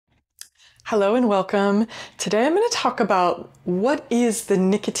Hello and welcome. Today I'm going to talk about what is the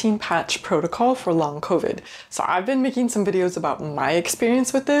nicotine patch protocol for long COVID. So I've been making some videos about my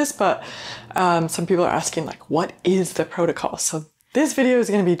experience with this, but some people are asking like, what is the protocol? So this video is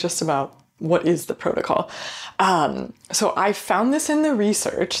going to be just about what is the protocol. So I found this in the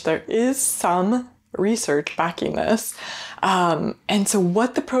research. There is some research backing this. And so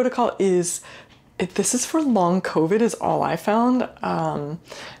what the protocol is, this is for long COVID is all I found. I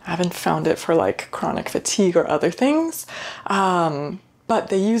haven't found it for like chronic fatigue or other things. But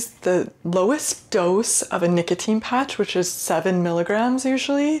they used the lowest dose of a nicotine patch, which is 7 milligrams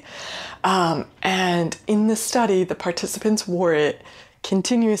usually. And in the study, the participants wore it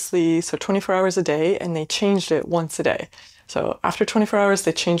continuously, so 24 hours a day, and they changed it once a day. So after 24 hours,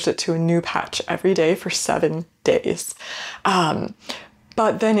 they changed it to a new patch every day for 7 days.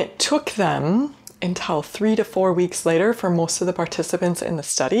 But then it took them until 3 to 4 weeks later for most of the participants in the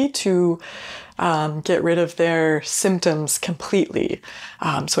study to get rid of their symptoms completely.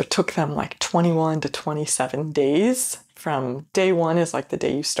 So it took them like 21 to 27 days from day one is like the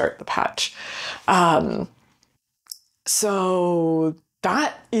day you start the patch. So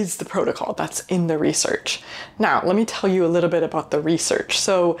that is the protocol that's in the research. Now, let me tell you a little bit about the research.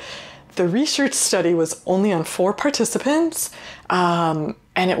 So the research study was only on 4 participants,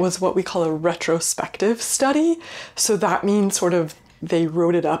 and it was what we call a retrospective study. So that means sort of they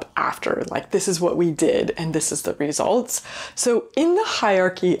wrote it up after, like this is what we did and this is the results. So in the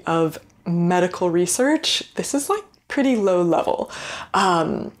hierarchy of medical research, this is like pretty low level.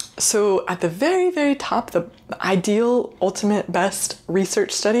 So at the very, very top, the ideal, ultimate, best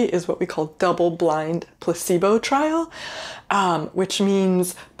research study is what we call double-blind placebo trial, which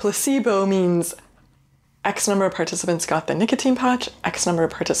means placebo means X number of participants got the nicotine patch, X number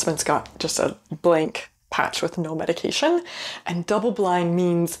of participants got just a blank patch with no medication, and double-blind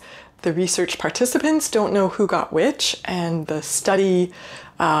means the research participants don't know who got which, and the study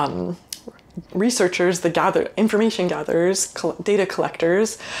researchers, the information gatherers, data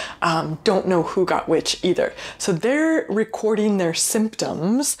collectors, don't know who got which either. So they're recording their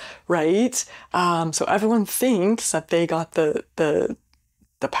symptoms, right? So everyone thinks that they got the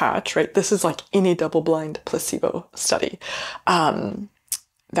patch, right? This is like in a double-blind placebo study.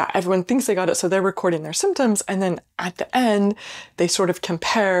 That everyone thinks they got it, so they're recording their symptoms, and then at the end, they sort of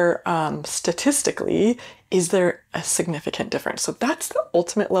compare statistically, is there a significant difference? So that's the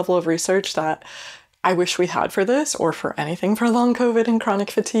ultimate level of research that I wish we had for this, or for anything for long COVID and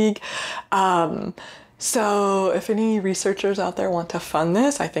chronic fatigue. So if any researchers out there want to fund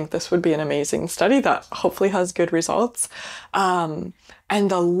this, I think this would be an amazing study that hopefully has good results. And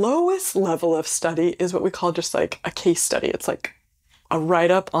the lowest level of study is what we call just like a case study. It's like a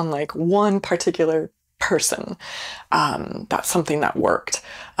write-up on like one particular person. That's something that worked.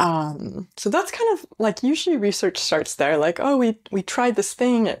 So that's kind of like usually research starts there, like, oh, we tried this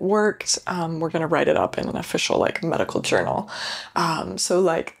thing, it worked. We're going to write it up in an official like medical journal. So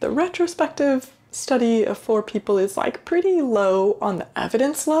like the retrospective study of 4 people is like pretty low on the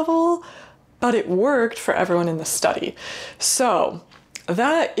evidence level, but it worked for everyone in the study. So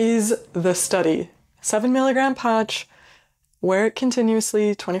that is the study. 7 milligram patch, wear it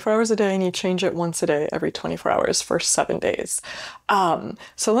continuously 24 hours a day, and you change it once a day every 24 hours for 7 days.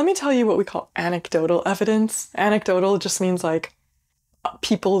 So let me tell you what we call anecdotal evidence. Anecdotal just means like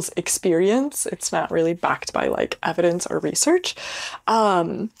people's experience. It's not really backed by like evidence or research.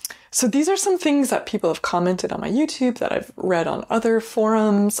 So these are some things that people have commented on my YouTube, that I've read on other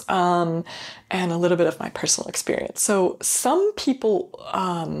forums, and a little bit of my personal experience. So some people,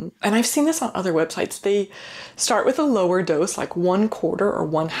 and I've seen this on other websites, they start with a lower dose, like 1/4 or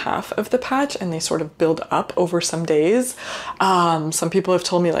 1/2 of the patch, and they sort of build up over some days. Some people have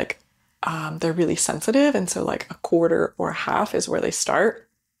told me like they're really sensitive, and so like 1/4 or 1/2 is where they start.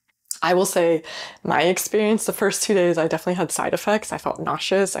 I will say my experience, the first 2 days, I definitely had side effects. I felt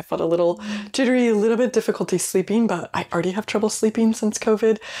nauseous. I felt a little jittery, a little bit difficulty sleeping, but I already have trouble sleeping since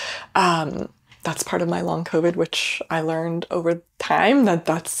COVID. That's part of my long COVID, which I learned over time that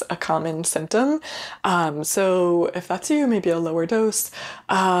that's a common symptom. So if that's you, maybe a lower dose.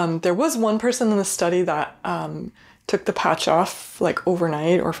 There was one person in the study that took the patch off like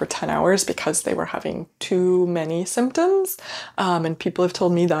overnight or for 10 hours because they were having too many symptoms. And people have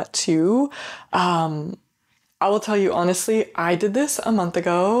told me that too. I will tell you honestly, I did this a month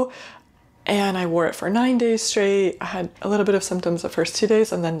ago and I wore it for 9 days straight. I had a little bit of symptoms the first 2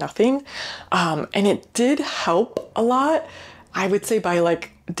 days and then nothing. And it did help a lot. I would say by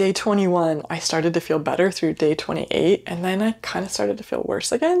like day 21, I started to feel better through day 28. And then I kind of started to feel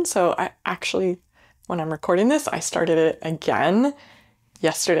worse again. So I actually, when I'm recording this, I started it again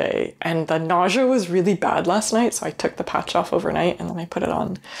yesterday, and the nausea was really bad last night, so I took the patch off overnight and then I put it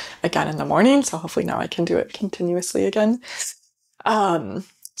on again in the morning. So hopefully now I can do it continuously again.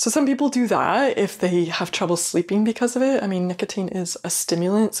 So some people do that if they have trouble sleeping because of it. I mean, nicotine is a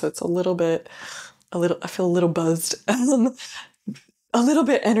stimulant, so it's I feel a little buzzed, a little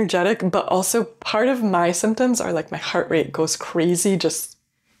bit energetic, but also part of my symptoms are like my heart rate goes crazy, it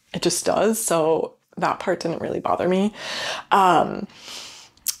just does. So that part didn't really bother me.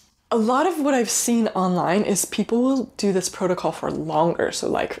 A lot of what I've seen online is people will do this protocol for longer. So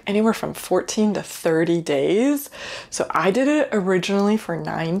like anywhere from 14 to 30 days. So I did it originally for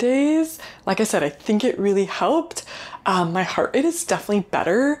 9 days. Like I said, I think it really helped. My heart rate is definitely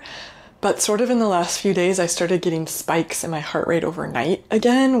better, but sort of in the last few days, I started getting spikes in my heart rate overnight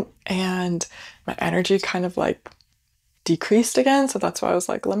again, and my energy kind of like decreased again. So that's why I was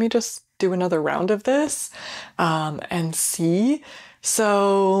like, let me just do another round of this and see.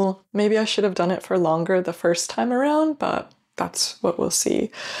 So maybe I should have done it for longer the first time around, but that's what we'll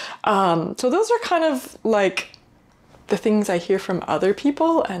see. So those are kind of like the things I hear from other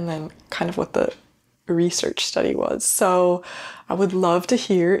people, and then kind of what the research study was. So I would love to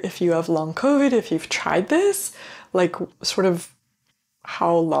hear if you have long COVID, if you've tried this, like sort of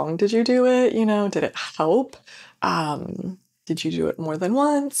how long did you do it? You know, did it help? Did you do it more than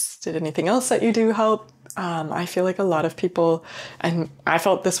once? Did anything else that you do help? I feel like a lot of people, and I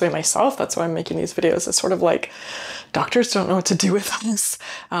felt this way myself, that's why I'm making these videos, it's sort of like doctors don't know what to do with us.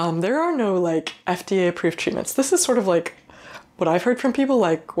 There are no like FDA approved treatments. This is sort of like what I've heard from people,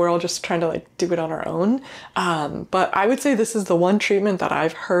 like we're all just trying to like do it on our own. But I would say this is the one treatment that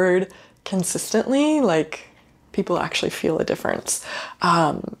I've heard consistently, like people actually feel a difference.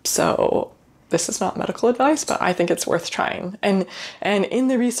 So this is not medical advice, but I think it's worth trying. And in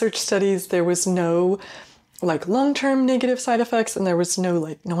the research studies, there was no like long-term negative side effects, and there was no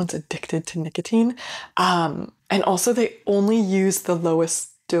like no one's addicted to nicotine. And also they only used the lowest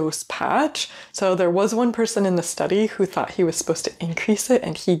dose patch. So there was one person in the study who thought he was supposed to increase it,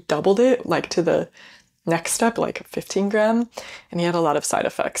 and he doubled it like to the next step, like 15 gram, and he had a lot of side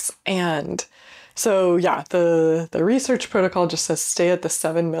effects. And so yeah, the research protocol just says stay at the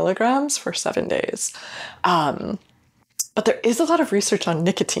 7 milligrams for 7 days. But there is a lot of research on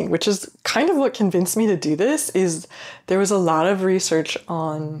nicotine, which is kind of what convinced me to do this. Is there was a lot of research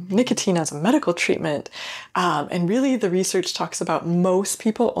on nicotine as a medical treatment. And really the research talks about most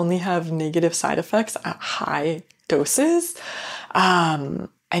people only have negative side effects at high doses. And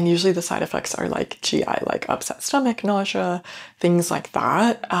usually the side effects are like GI, like upset stomach, nausea, things like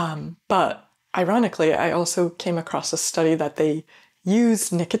that. But ironically, I also came across a study that they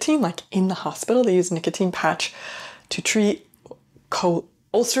use nicotine, like in the hospital, they use nicotine patch to treat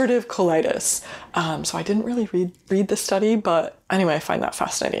ulcerative colitis. So I didn't really read the study, but anyway, I find that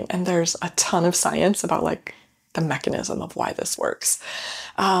fascinating. And there's a ton of science about like the mechanism of why this works.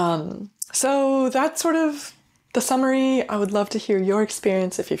 So that's sort of the summary. I would love to hear your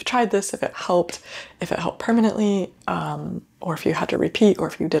experience, if you've tried this, if it helped permanently, or if you had to repeat, or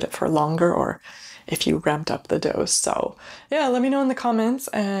if you did it for longer, or if you ramped up the dose. So yeah, let me know in the comments,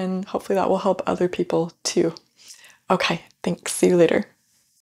 and hopefully that will help other people too. Okay, thanks. See you later.